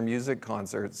sometimes are music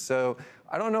concerts. So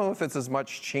I don't know if it's as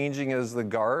much changing as the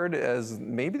guard as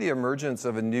maybe the emergence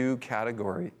of a new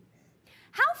category.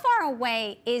 How far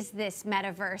away is this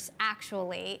metaverse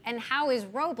actually, and how is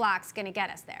Roblox going to get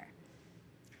us there?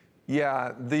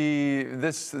 Yeah,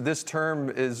 this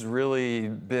term has really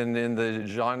been in the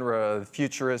genre of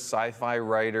futurist sci-fi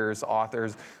writers,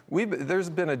 authors. There's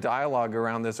been a dialogue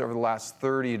around this over the last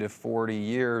 30 to 40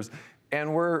 years.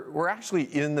 And we're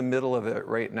actually in the middle of it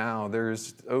right now.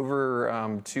 There's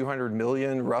over 200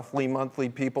 million, roughly, monthly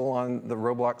people on the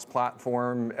Roblox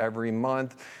platform every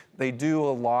month. They do a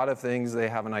lot of things. They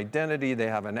have an identity, they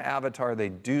have an avatar, they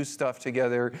do stuff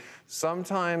together.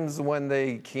 Sometimes when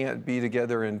they can't be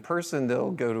together in person,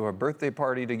 they'll go to a birthday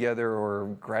party together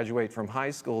or graduate from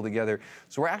high school together.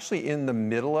 So we're actually in the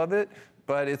middle of it.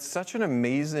 But it's such an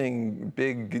amazing,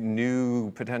 big,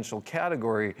 new potential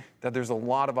category that there's a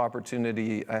lot of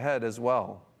opportunity ahead as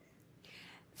well.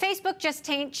 Facebook just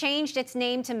changed its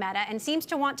name to Meta and seems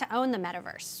to want to own the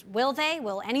metaverse. Will they?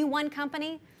 Will any one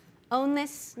company own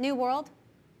this new world?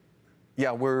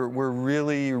 Yeah, we're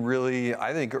really, really,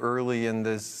 I think, early in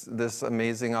this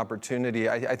amazing opportunity.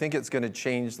 I think it's going to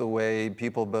change the way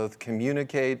people both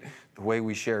communicate, the way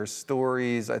we share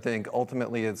stories. I think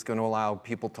ultimately it's going to allow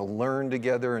people to learn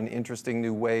together in interesting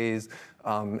new ways.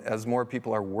 As more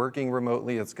people are working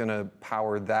remotely, it's going to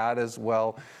power that as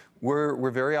well. We're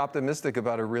very optimistic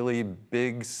about a really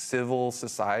big civil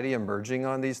society emerging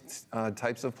on these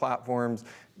types of platforms,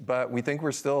 but we think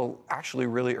we're still actually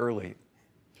really early.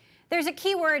 There's a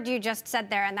key word you just said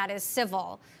there, and that is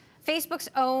civil. Facebook's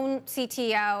own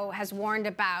CTO has warned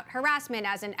about harassment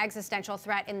as an existential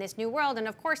threat in this new world. And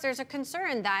of course, there's a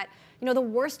concern that, the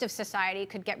worst of society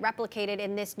could get replicated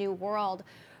in this new world.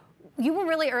 You were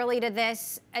really early to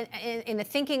this, in the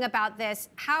thinking about this.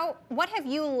 What have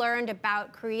you learned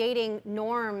about creating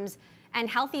norms and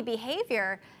healthy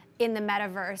behavior in the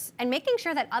metaverse and making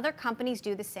sure that other companies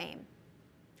do the same?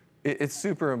 It's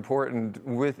super important.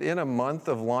 Within a month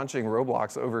of launching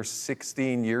Roblox over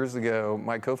 16 years ago,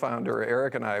 my co-founder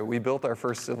Eric and I, we built our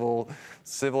first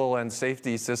civil and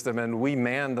safety system, and we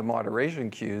manned the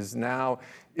moderation queues. Now,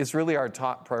 it's really our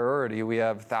top priority. We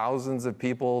have thousands of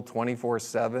people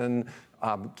 24/7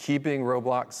 keeping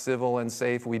Roblox civil and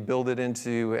safe. We build it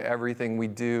into everything we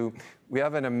do. We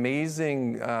have an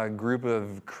amazing group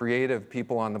of creative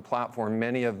people on the platform,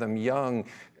 many of them young.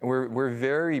 And we're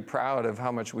very proud of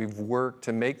how much we've worked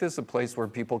to make this a place where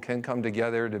people can come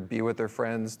together to be with their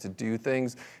friends, to do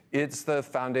things. It's the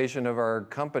foundation of our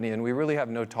company, and we really have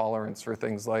no tolerance for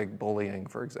things like bullying,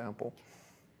 for example.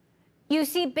 You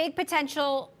see big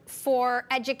potential for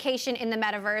education in the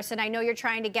metaverse, and I know you're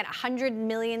trying to get 100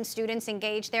 million students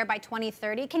engaged there by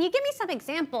 2030. Can you give me some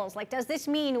examples? Like, does this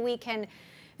mean we can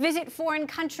visit foreign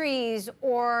countries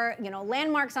or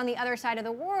landmarks on the other side of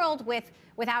the world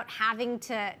without having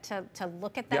to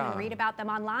look at them and read about them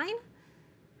online?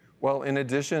 Well, in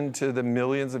addition to the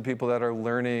millions of people that are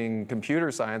learning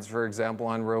computer science, for example,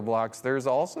 on Roblox, there's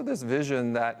also this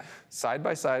vision that side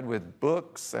by side with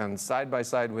books and side by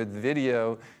side with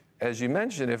video, as you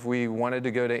mentioned, if we wanted to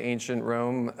go to ancient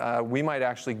Rome, we might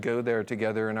actually go there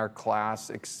together in our class,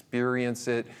 experience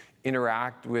it,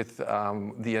 interact with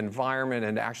the environment,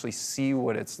 and actually see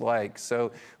what it's like.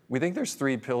 So we think there's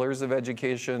three pillars of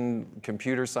education: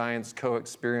 computer science,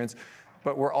 co-experience.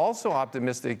 But we're also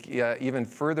optimistic even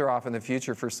further off in the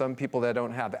future for some people that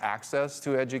don't have access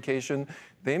to education.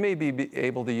 They may be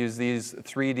able to use these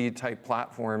 3D type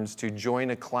platforms to join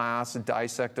a class,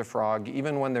 dissect a frog,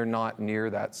 even when they're not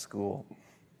near that school.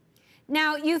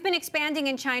 Now, you've been expanding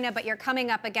in China, but you're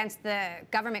coming up against the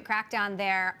government crackdown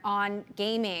there on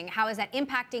gaming. How is that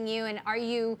impacting you, and are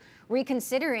you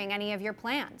reconsidering any of your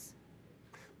plans?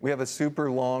 We have a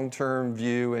super long-term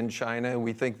view in China.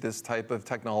 We think this type of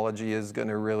technology is going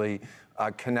to really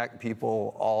connect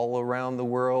people all around the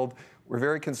world. We're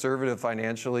very conservative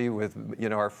financially with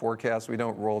our forecast. We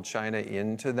don't roll China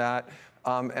into that.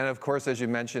 And of course, as you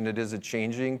mentioned, it is a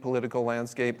changing political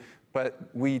landscape. But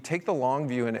we take the long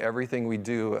view in everything we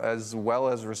do, as well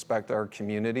as respect our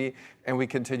community, and we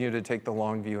continue to take the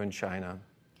long view in China.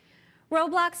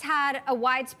 Roblox had a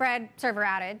widespread server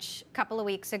outage a couple of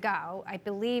weeks ago. I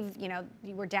believe,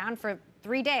 you were down for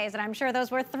 3 days, and I'm sure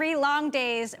those were 3 long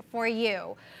days for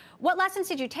you. What lessons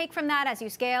did you take from that as you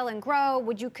scale and grow?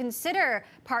 Would you consider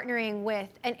partnering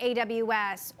with an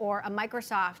AWS or a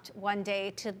Microsoft one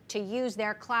day to use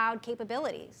their cloud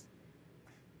capabilities?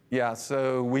 Yeah,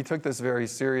 so we took this very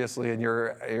seriously, and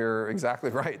you're exactly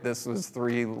right. This was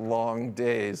 3 long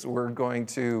days. We're going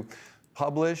to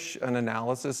publish an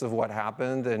analysis of what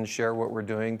happened and share what we're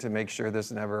doing to make sure this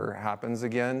never happens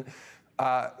again.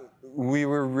 We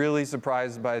were really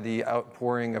surprised by the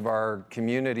outpouring of our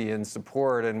community and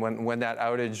support, and when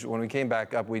we came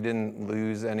back up, we didn't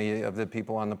lose any of the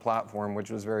people on the platform, which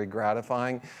was very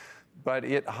gratifying. But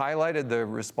it highlighted the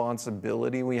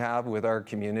responsibility we have with our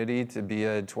community to be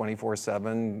a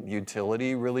 24/7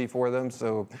 utility really for them.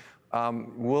 So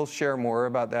we'll share more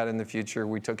about that in the future.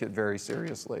 We took it very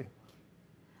seriously.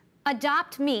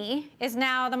 Adopt Me is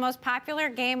now the most popular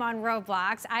game on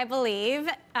Roblox, I believe.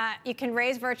 You can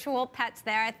raise virtual pets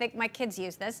there. I think my kids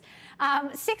use this.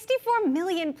 64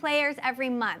 million players every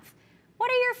month.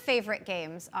 What are your favorite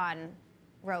games on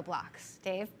Roblox,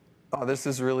 Dave? Oh, this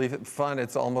is really fun.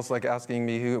 It's almost like asking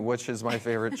me which is my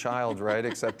favorite child, right?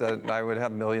 Except that I would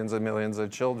have millions and millions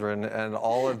of children, and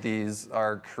all of these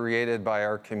are created by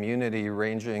our community,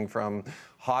 ranging from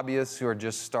hobbyists who are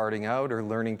just starting out or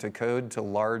learning to code to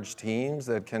large teams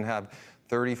that can have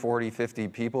 30, 40, 50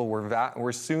 people.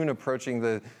 We're soon approaching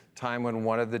the time when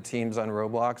one of the teams on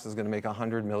Roblox is going to make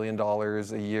 $100 million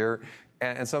a year.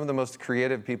 And some of the most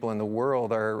creative people in the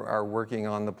world are working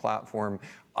on the platform.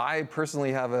 I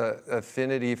personally have an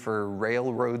affinity for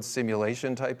railroad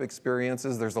simulation type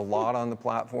experiences. There's a lot on the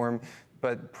platform,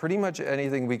 but pretty much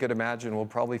anything we could imagine, we'll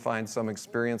probably find some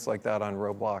experience like that on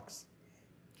Roblox.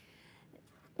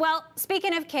 Well,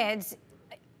 speaking of kids,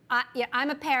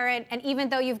 I'm a parent, and even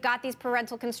though you've got these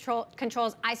parental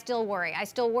controls, I still worry. I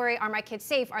still worry, are my kids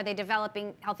safe? Are they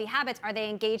developing healthy habits? Are they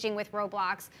engaging with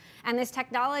Roblox and this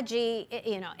technology,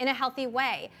 in a healthy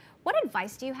way? What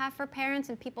advice do you have for parents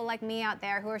and people like me out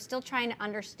there who are still trying to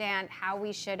understand how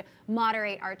we should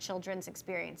moderate our children's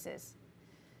experiences?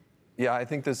 Yeah, I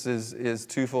think this is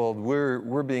twofold.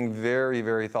 We're being very,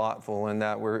 very thoughtful in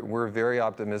that we're very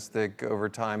optimistic over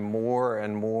time, more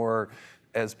and more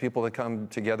as people that come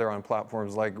together on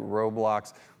platforms like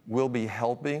Roblox will be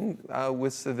helping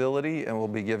with civility, and we'll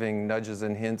be giving nudges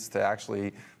and hints to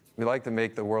actually, we like to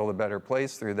make the world a better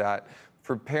place through that.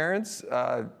 For parents,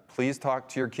 please talk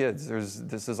to your kids.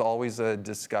 This is always a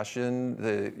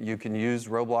discussion. You can use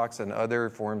Roblox and other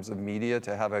forms of media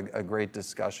to have a great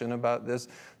discussion about this.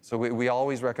 So we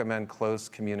always recommend close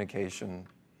communication.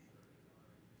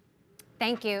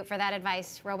 Thank you for that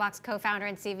advice. Roblox co-founder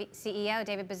and CEO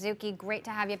David Baszucki, great to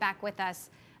have you back with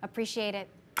us. Appreciate it.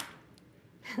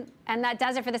 And that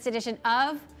does it for this edition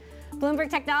of Bloomberg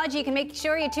Technology. You can make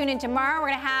sure you tune in tomorrow. We're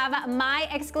going to have my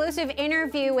exclusive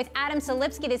interview with Adam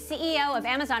Selipsky, the CEO of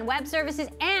Amazon Web Services,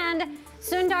 and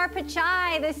Sundar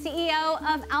Pichai, the CEO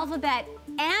of Alphabet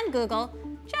and Google.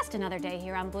 Just another day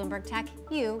here on Bloomberg Tech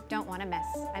you don't want to miss.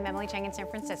 I'm Emily Chang in San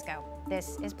Francisco.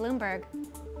 This is Bloomberg.